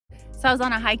So I was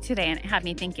on a hike today and it had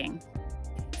me thinking.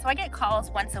 So I get calls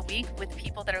once a week with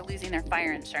people that are losing their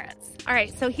fire insurance. All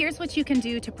right, so here's what you can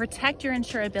do to protect your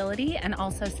insurability and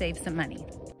also save some money.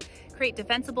 Create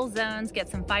defensible zones, get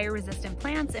some fire-resistant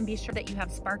plants, and be sure that you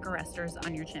have spark arrestors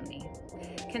on your chimney.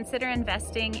 Consider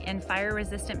investing in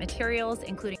fire-resistant materials,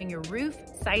 including your roof,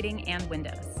 siding, and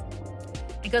windows.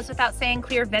 It goes without saying,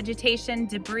 clear vegetation,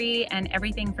 debris, and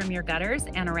everything from your gutters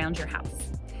and around your house.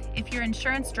 If your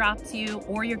insurance drops you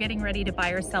or you're getting ready to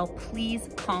buy or sell, please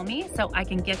call me so I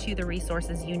can get you the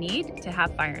resources you need to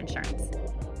have fire insurance.